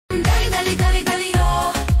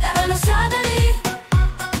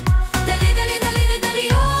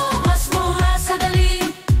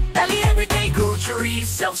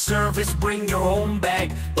service, bring your own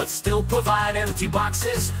bag, but still provide empty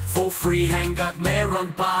boxes for free hanggat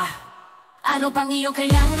meron pa. Ano pang iyong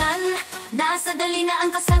kailangan? Nasa dali na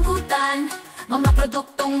ang kasagutan. Mga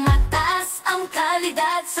produktong mataas ang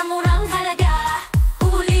kalidad sa murang halaga.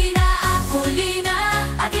 Huli na,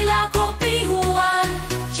 Agila Coffee Huwan,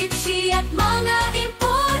 Chipsi at mga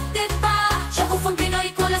imported pa. Shopofon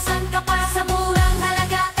Pinoy, kulasan ka pa sa murang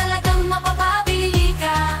halaga. Talagang mapapabili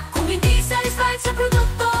ka. Kung hindi satisfied sa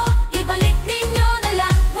produkto, ibalik ninyo na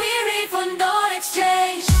lang. We refund or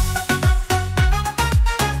exchange.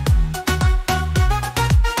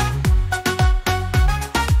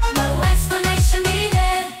 No explanation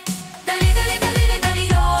needed. Dali, dali, dali, dali,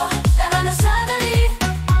 oh. Tara na sa dali.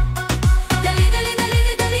 Dali, dali,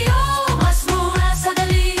 dali, dali, oh. Mas mura sa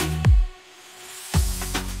dali.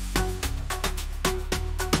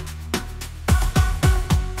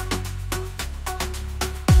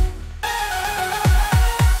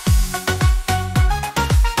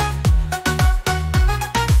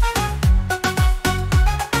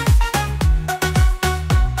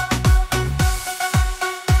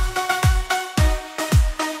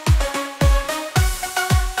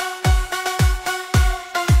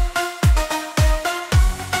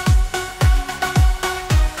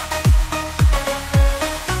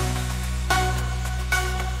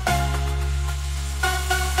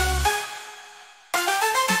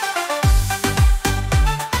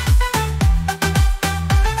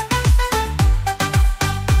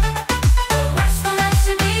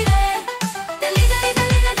 Explanation needed. Dali, dali,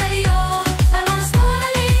 dali, dali, oh. Tara na sa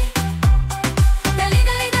dali. Dali,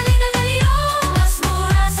 dali, dali, dali, oh. Mas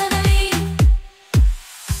mura sa dali.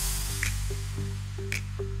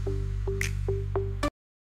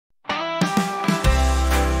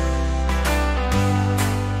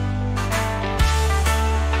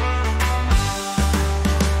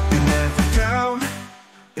 In every town,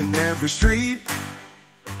 in every street,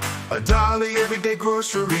 a dolly everyday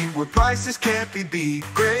grocery where prices can't be beat.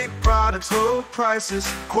 Great products, low prices,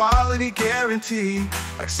 quality guarantee.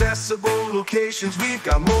 Accessible locations, we've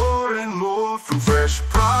got more and more. From fresh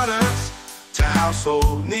products to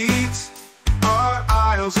household needs, our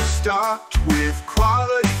aisles are stocked with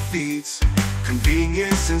quality feeds.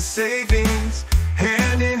 Convenience and savings,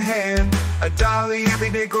 hand in hand. A dolly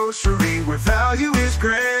everyday grocery where value is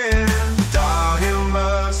grand. Dahil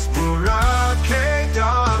mas mura kay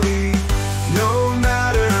Dolly. No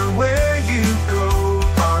matter where you go,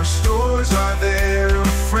 our stores are there. A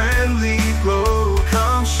friendly glow.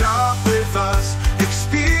 Come shop with us,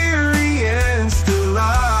 experience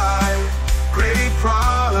delight. Great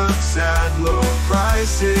products at low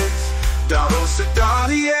prices. Dahil sa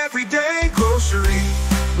Dolly everyday grocery,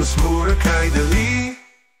 mas mura kay Dolly.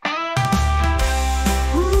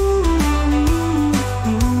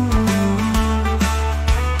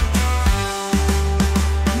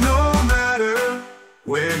 No matter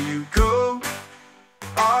where you go,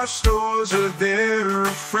 our stores are there,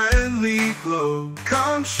 a friendly glow.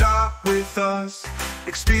 Come shop with us,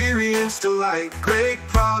 experience delight. Great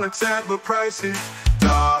products at low prices.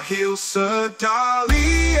 Dahil sa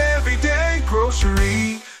Dolly everyday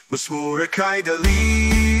grocery, mas mura kay Dolly.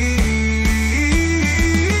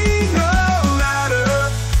 No matter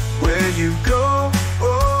where you go,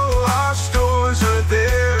 oh, our stores are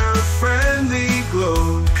there, a friendly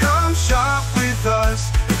glow. Come shop with us,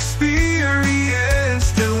 experience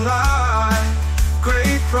delight.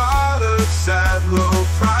 Great products at low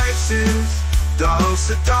prices. Dahil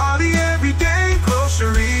sa Dolly everyday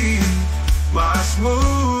grocery, mas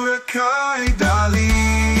mura kay Dolly.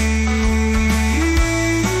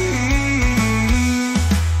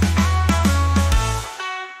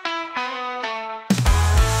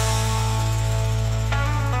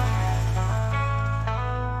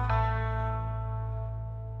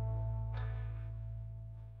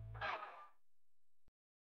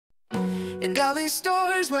 In Dolly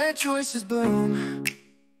stores where choices bloom,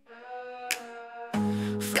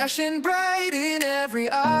 fresh and bright in every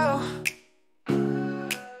aisle.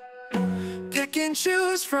 Pick and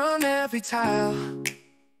choose from every tile.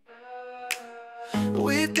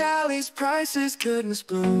 With Dolly's prices, goodness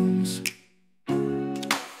blooms.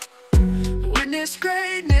 Witness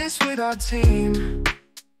greatness with our team.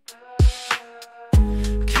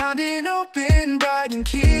 Counting open, bright and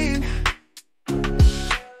keen.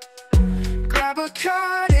 Grab a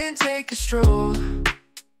card and take a stroll.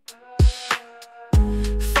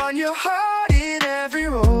 Find your heart in every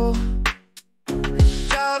roll.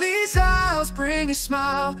 Dolly's aisles bring a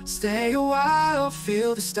smile. Stay a while,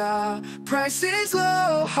 feel the style. Prices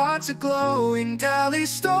low, hearts aglow. In Dolly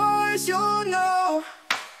stores you'll know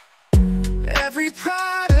every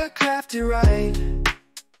product crafted right.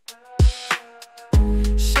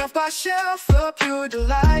 Shelf by shelf, a pure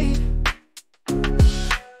delight.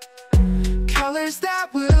 Colors that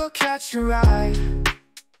will catch your eye.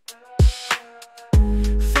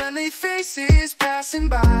 Friendly faces passing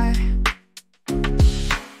by.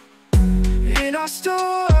 In our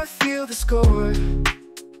store, feel the score.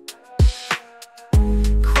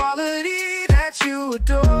 Quality that you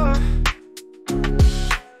adore.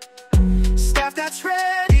 Staff that's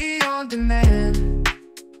ready on demand.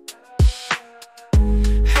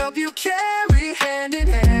 Help you carry hand in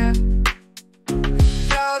hand.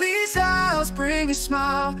 All these aisles bring a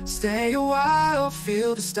smile. Stay a while,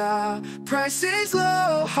 feel the style. Prices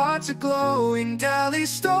low, hearts are glowing. Deli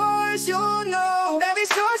stores you'll know. Deli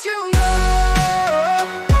stores you'll know.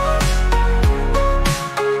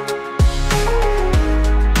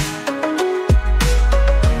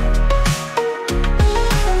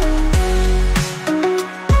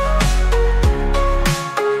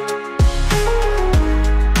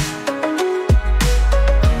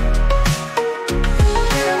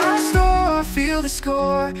 The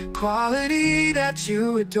score, quality that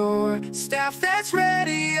you adore. Staff that's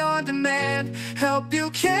ready on demand. Help you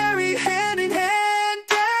carry hand in hand.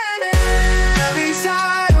 Every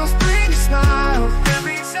aisles bring a smile.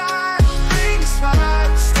 Every aisles bring a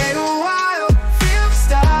smile. Stay a while, feel the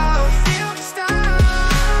style. Feel the style.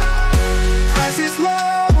 Prices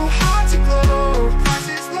low, heart to glow.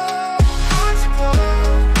 Prices low, heart to glow.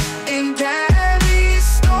 In Deli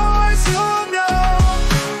stores you'll know.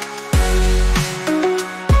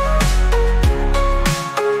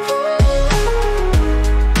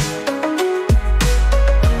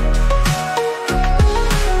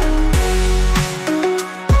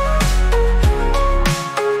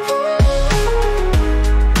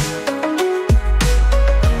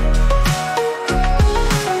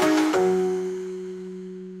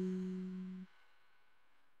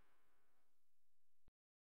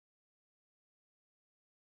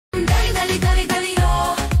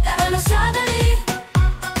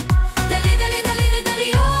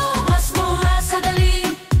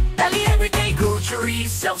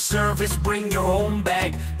 Self-service, bring your own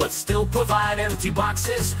bag, but still provide empty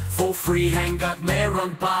boxes for free. Hanggat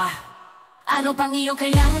meron pa. Ano pang iyong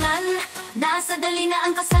kailangan? Nasa Dali na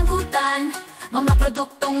ang kasagutan. Mga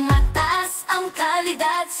produktong mataas ang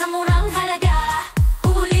kalidad sa murang halaga.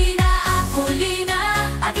 Huli na,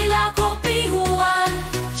 Agila Coffee Huan,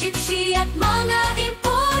 Chipsi at mga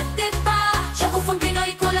imported pa. Siya ufang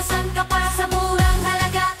Pinoy, kulasan ka pa sa murang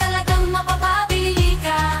halaga. Talagang mapapabili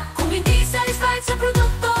ka. Kung hindi satisfied sa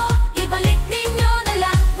produkto, ibalik ninyo na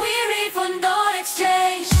lang. We refund or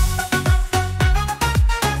exchange.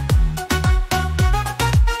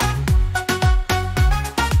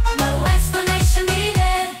 No explanation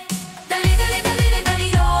needed. Dali,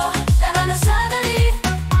 oh. Tara na sa Dali.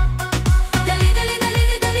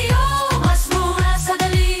 Dali, oh. Mas mura sa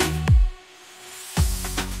Dali.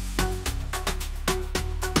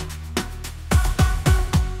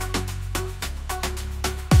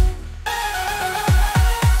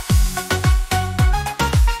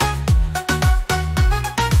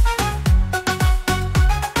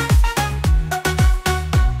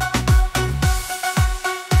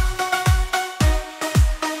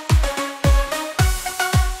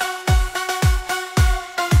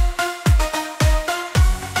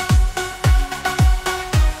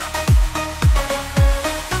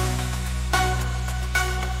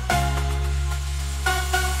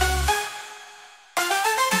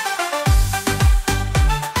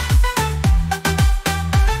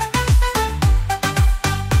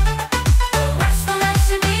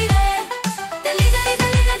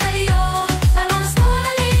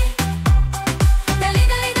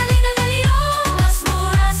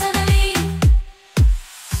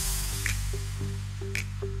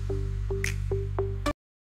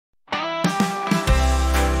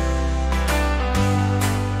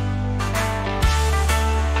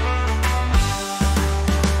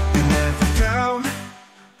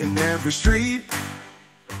 Every street,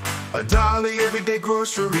 a Dali everyday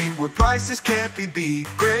grocery where prices can't be beat.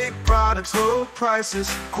 Great products, low prices,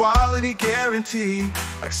 quality guarantee.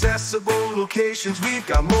 Accessible locations, we've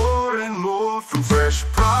got more and more. From fresh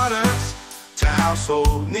products to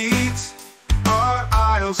household needs, our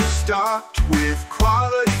aisles are stocked with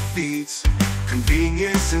quality feeds.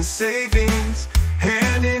 Convenience and savings,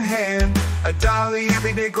 hand in hand. A Dali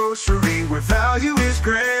everyday grocery where value is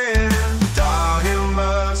grand. Dahil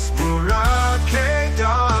mas mura kay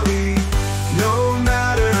Dali. No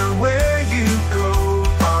matter where you go,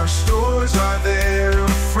 our stores are there, a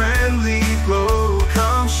friendly glow.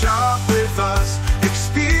 Come shop with us,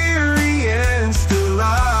 experience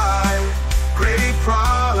delight. Great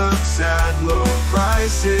products at low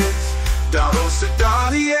prices.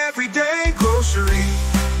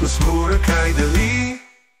 kay Dali.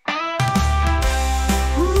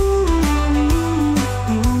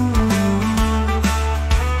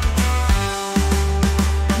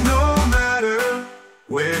 No matter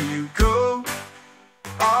where you go,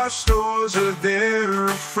 our stores are there,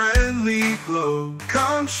 a friendly glow.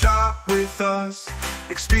 Come shop with us,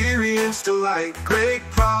 experience delight. Great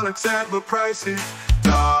products at low prices.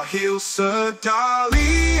 Dahil sa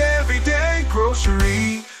Dali, everyday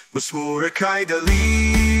grocery. Mas mura kay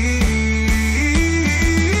Dali.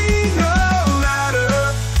 No matter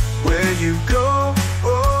where you go,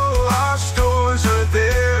 oh, our stores are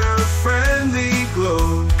there, a friendly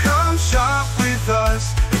glow. Come shop with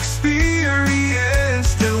us,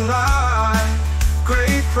 experience delight.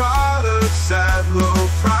 Great products at low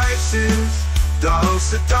prices. Dahil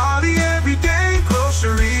sa Dali, everyday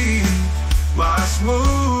grocery. Mas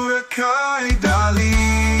mura kay Dali.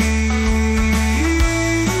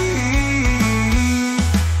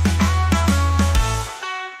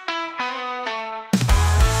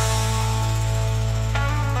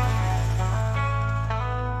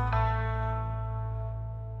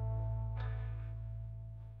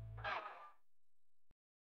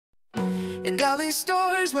 In Dali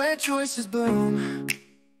stores where choices bloom,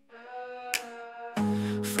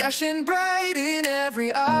 fresh and bright in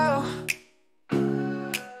every aisle.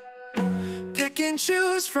 Pick and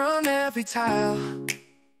choose from every tile.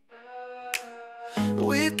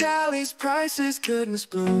 With Dali's prices, goodness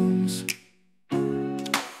blooms.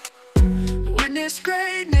 Witness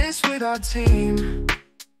greatness with our team.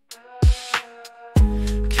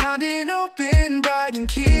 Counting open, bright and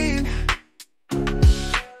keen.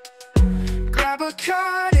 Grab a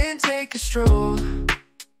card and take a stroll.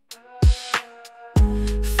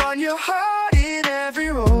 Find your heart in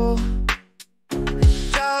every roll.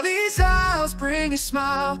 Dali's aisles bring a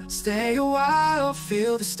smile. Stay a while,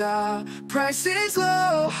 feel the style. Prices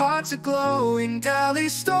low, hearts are glowing. Dali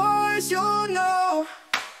stores, you'll know.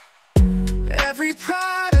 Every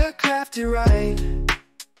product crafted right.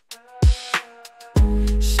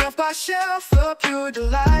 Shelf by shelf, a pure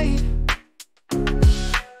delight.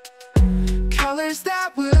 Colors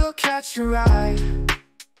that will catch your eye.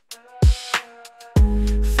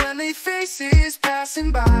 Friendly faces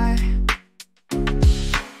passing by.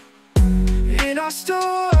 In our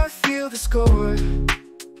store, feel the score.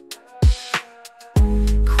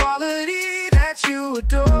 Quality that you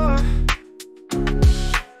adore.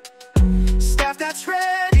 Staff that's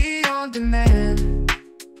ready on demand.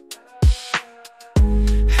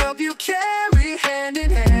 Help you carry hand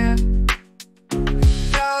in hand.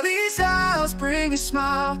 Dali's aisles bring a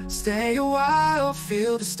smile. Stay a while,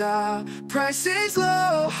 feel the style. Prices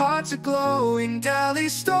low, hearts are glowing. Dali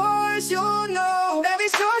stores, you'll know. Dali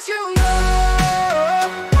stores, you'll know.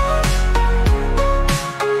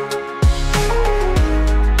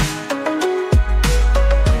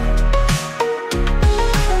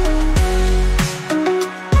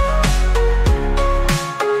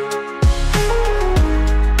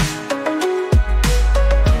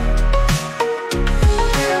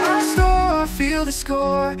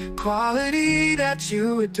 Score, quality that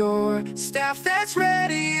you adore. Staff that's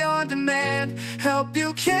ready on demand. Help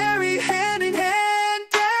you carry hand in hand.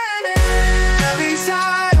 Every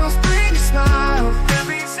aisles bring a smile.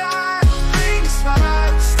 Every aisles bring a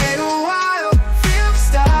smile. Stay a while, feel the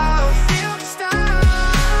style. Feel the style.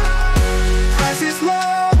 Prices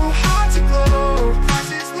low, hearts aglow.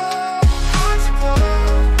 Prices low, hearts aglow.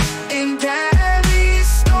 In Dali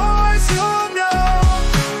stores, you'll know.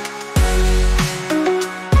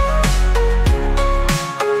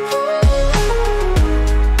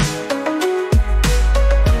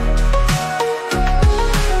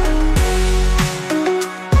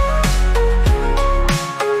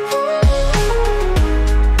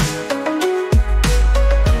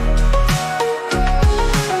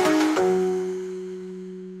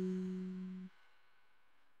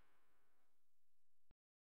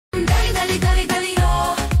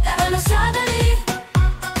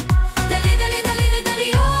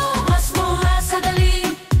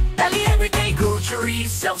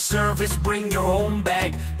 Self-service, bring your own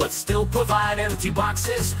bag, but still provide empty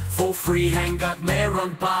boxes for free. Hanggat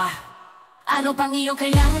meron pa. Ano pang iyong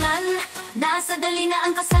kailangan? Nasa Dali na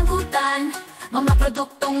ang kasagutan. Mga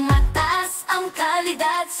produktong mataas ang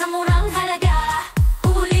kalidad sa murang halaga.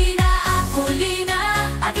 Huli na at huli na,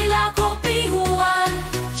 Agila Kopihuan,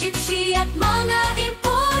 Chipsi at mga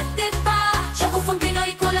imported pa. Siya kung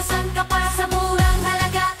Pinoy, kulasan ka pa sa murang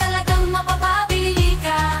halaga. Talagang mapapabili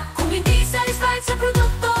ka. Kung hindi satisfied sa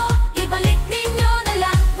produkto, ibalik ninyo na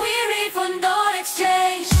lang. We refund or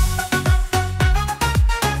exchange.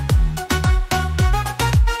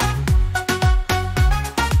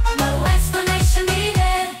 Mga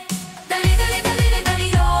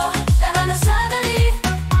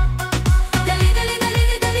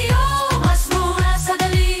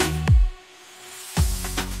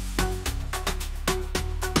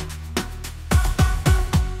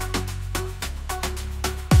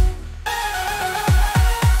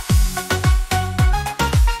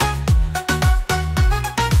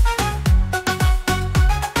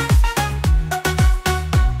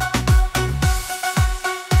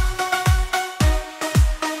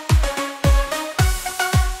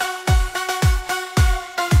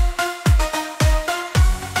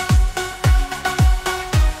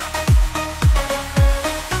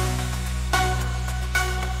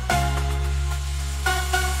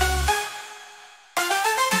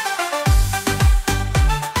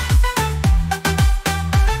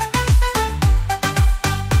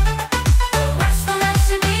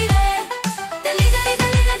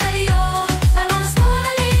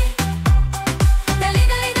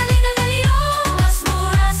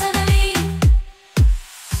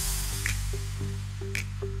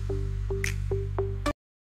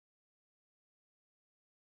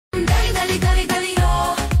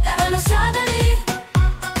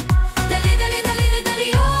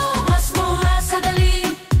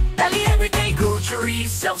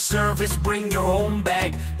service, bring your own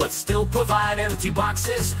bag, but still provide empty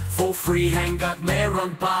boxes for free hanggat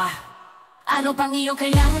meron pa. Ano pang iyong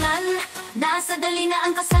kailangan? Nasa dali na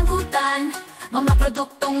ang kasagutan. Mga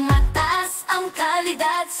produktong mataas ang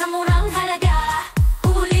kalidad sa murang halaga.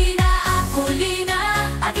 Huli na,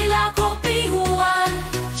 Agila Coffee Huan,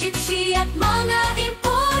 Chipsi at mga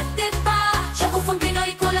imported pa. Siya ufang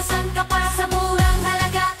Pinoy, kulasan ka pa. Sa murang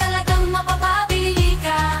halaga talagang mapapabili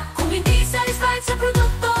ka. Kung hindi satisfied sa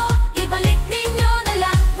produkto, ibalik ninyo na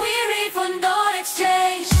lang. We refund or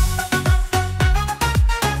exchange.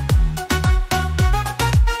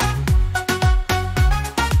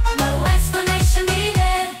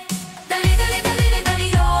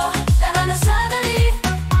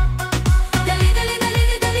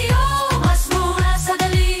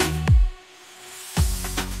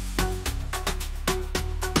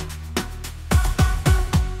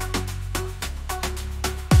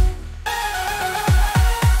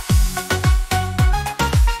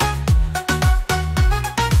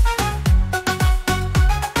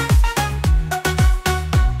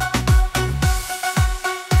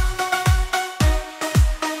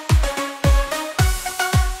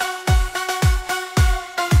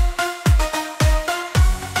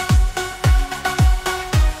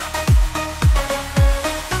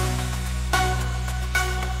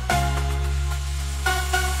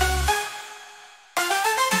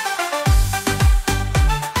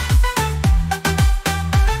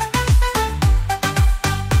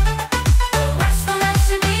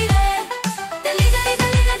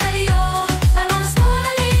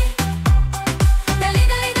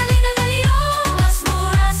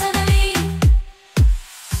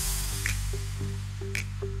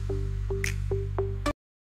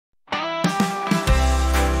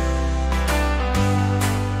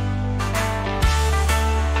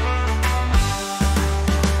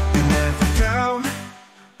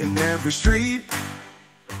 Every street,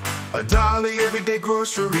 a dolly everyday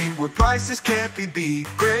grocery where prices can't be beat.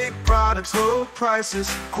 Great products, low prices,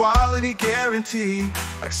 quality guarantee.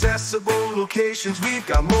 Accessible locations, we've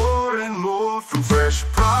got more and more. From fresh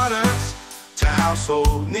products to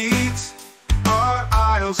household needs, our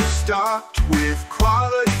aisles are stocked with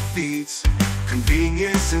quality feeds.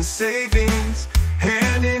 Convenience and savings,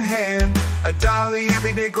 hand in hand. A dolly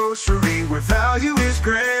everyday grocery where value is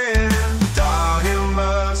grand. Dahil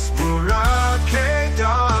mas mura kay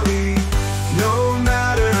Dolly. No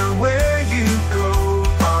matter where you go,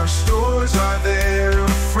 our stores are there, a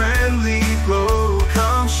friendly glow.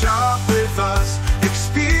 Come shop with us,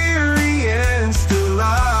 experience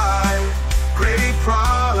delight. Great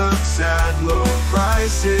products at low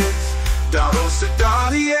prices. Dollar sa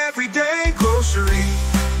Dolly everyday grocery.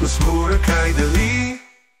 Mas mura kay Dolly.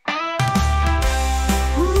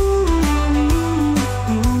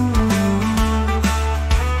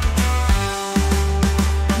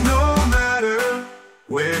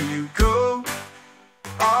 Where you go,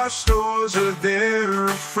 our stores are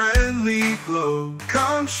there, a friendly glow.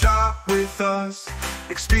 Come shop with us,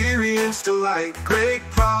 experience delight. Great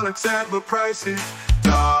products at low prices.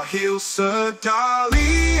 Dahil sa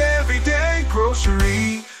Dolly everyday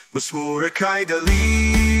grocery, mas mura kay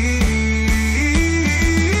Dolly.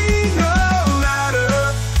 No matter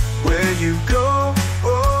where you go,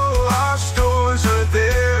 oh, our stores are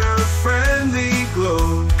there, a friendly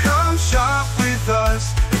glow. Come shop with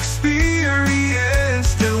us,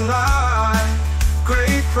 experience delight.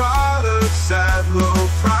 Great products at low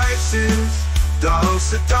prices. Dollar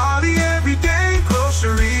sa Dolly everyday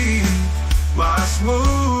grocery. Mas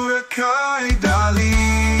mura kay Dolly.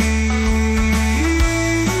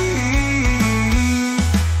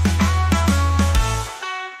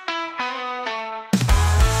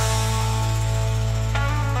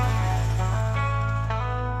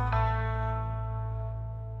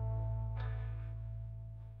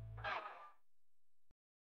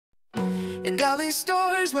 In Dolly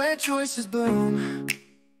stores where choices bloom,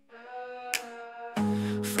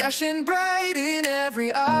 fresh and bright in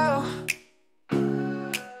every aisle.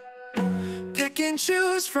 Pick and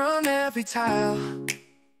choose from every tile.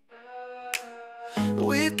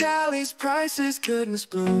 With Dolly's prices, goodness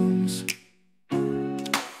blooms.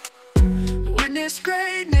 Witness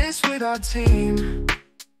greatness with our team.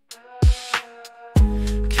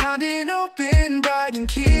 Counting open, bright and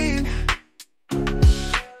keen.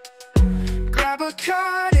 Grab a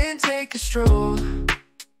card and take a stroll.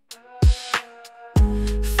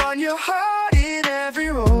 Find your heart in every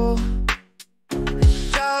roll.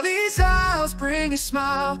 Dolly's aisles bring a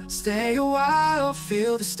smile. Stay a while,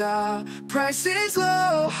 feel the style. Prices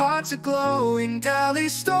low, hearts are glowing. Dolly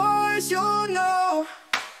stores, you'll know.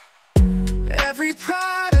 Every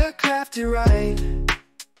product crafted right.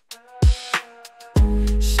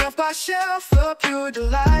 by shelf, a pure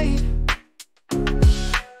delight.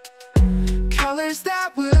 Colors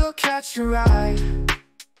that will catch your eye.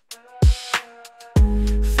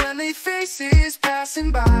 Friendly faces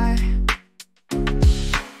passing by.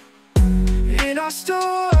 In our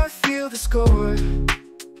store, feel the score.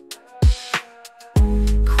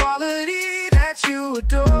 Quality that you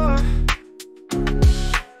adore.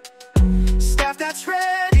 Staff that's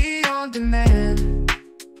ready on demand.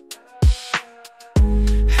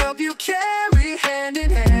 Help you carry hand in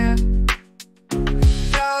hand.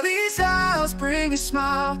 All these aisles bring a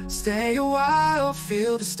smile. Stay a while,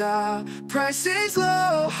 feel the style. Prices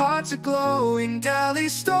low, hearts are glowing. Deli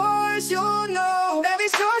stores you'll know. Deli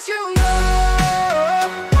stores you'll know.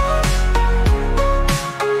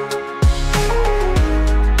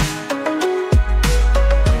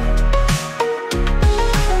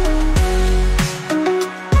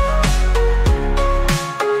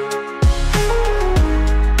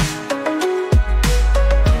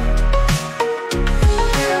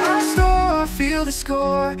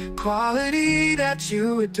 Score, quality that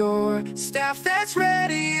you adore. Staff that's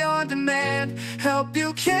ready on demand. Help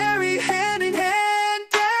you carry hand in hand.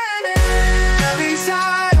 Every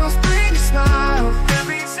aisles bring a smile.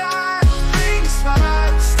 Every aisles bring a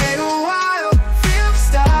smile. Stay a while, feel the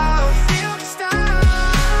style. Feel the style.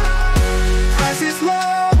 Prices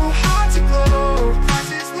low, hearts aglow.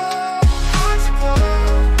 Prices low, hearts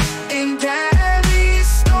aglow. In Deli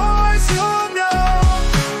stores you'll know.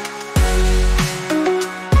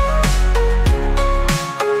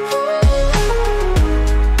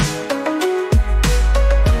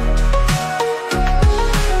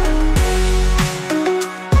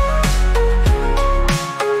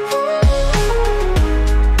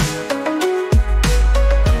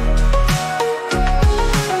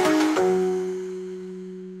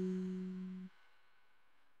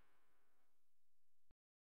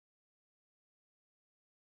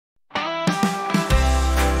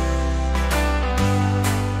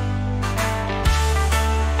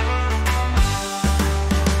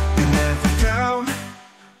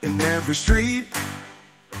 Every street,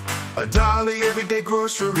 a dolly everyday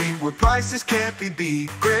grocery where prices can't be beat.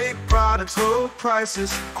 Great products, low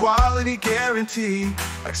prices, quality guarantee.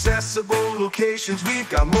 Accessible locations, we've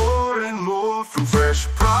got more and more. From fresh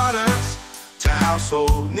products to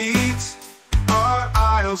household needs, our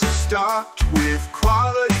aisles are stocked with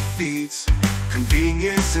quality feeds.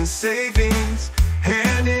 Convenience and savings,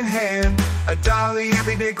 hand in hand. A dolly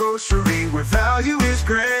everyday grocery where value is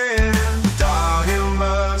grand. Dahil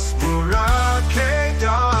Mas Mura Kay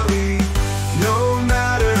Dali. No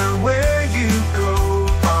matter where you go,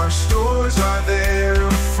 our stores are there,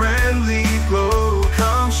 a friendly glow.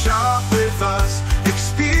 Come shop with us,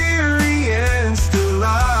 experience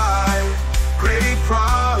delight. Great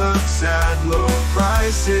products at low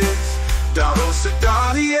prices. Dahil sa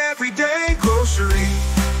Dali everyday grocery,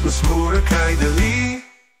 Mas Mura Kay Dali.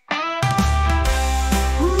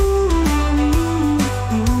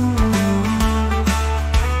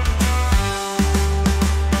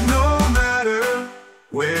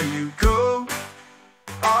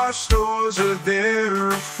 Our stores are there,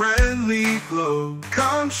 a friendly glow.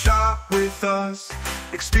 Come shop with us,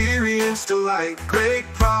 experience delight. Great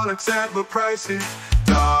products at low prices.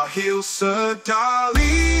 Dahil sa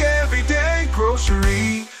Dali everyday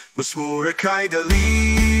grocery, Mas Mura Kay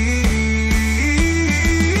Dali.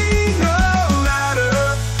 No matter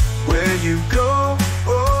where you go,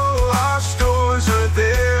 oh, our stores are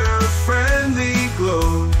there, a friendly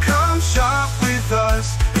glow. Come shop with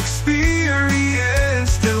us,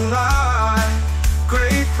 experience delight.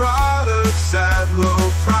 Great products at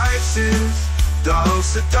low prices. Dahil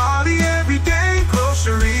sa Dali everyday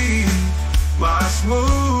grocery, Mas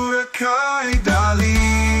Mura Kay Dali.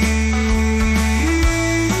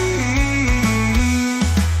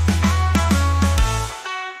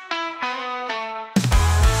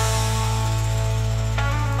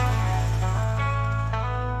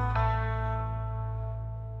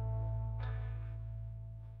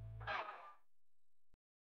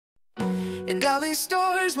 In Deli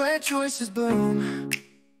stores where choices bloom,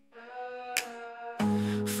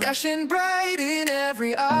 fresh and bright in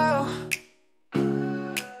every aisle.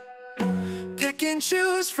 Pick and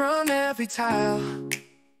choose from every tile.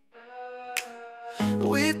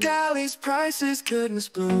 With Deli's prices, goodness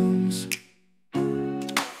blooms.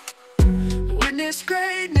 Witness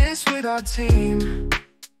greatness with our team.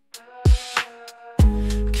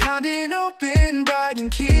 Counting open, bright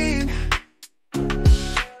and keen.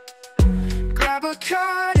 Grab a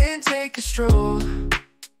card and take a stroll.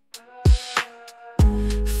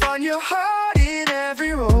 Find your heart in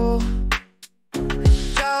every roll.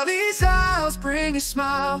 Deli's aisles bring a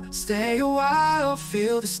smile. Stay a while,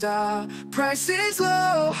 feel the style. Prices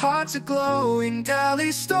low, hearts are glowing.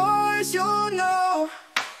 Deli stores, you'll know.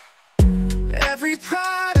 Every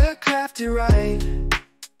product crafted right.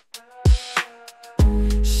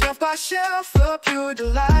 Shelf by shelf, a pure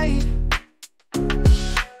delight.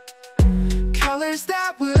 Colors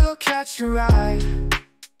that will catch your eye.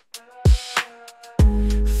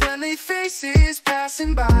 Friendly faces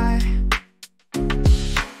passing by.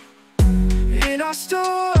 In our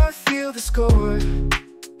store, feel the score.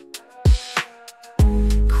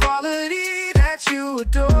 Quality that you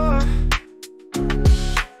adore.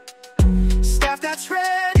 Staff that's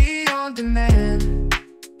ready on demand.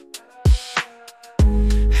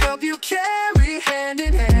 Help you carry hand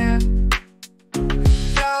in hand.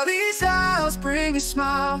 Deli's aisles bring a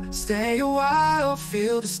smile. Stay a while,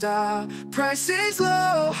 feel the style. Prices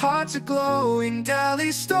low, hearts are glowing.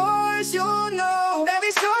 Deli stores, you'll know.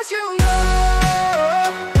 Deli stores, you'll know.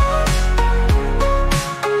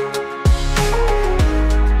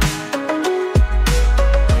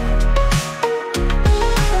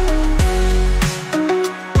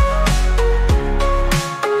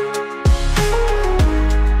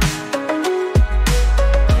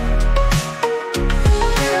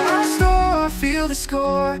 Feel the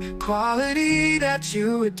score, quality that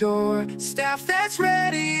you adore. Staff that's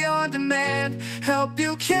ready on demand. Help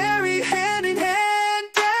you carry hand in hand.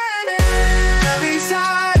 Deli's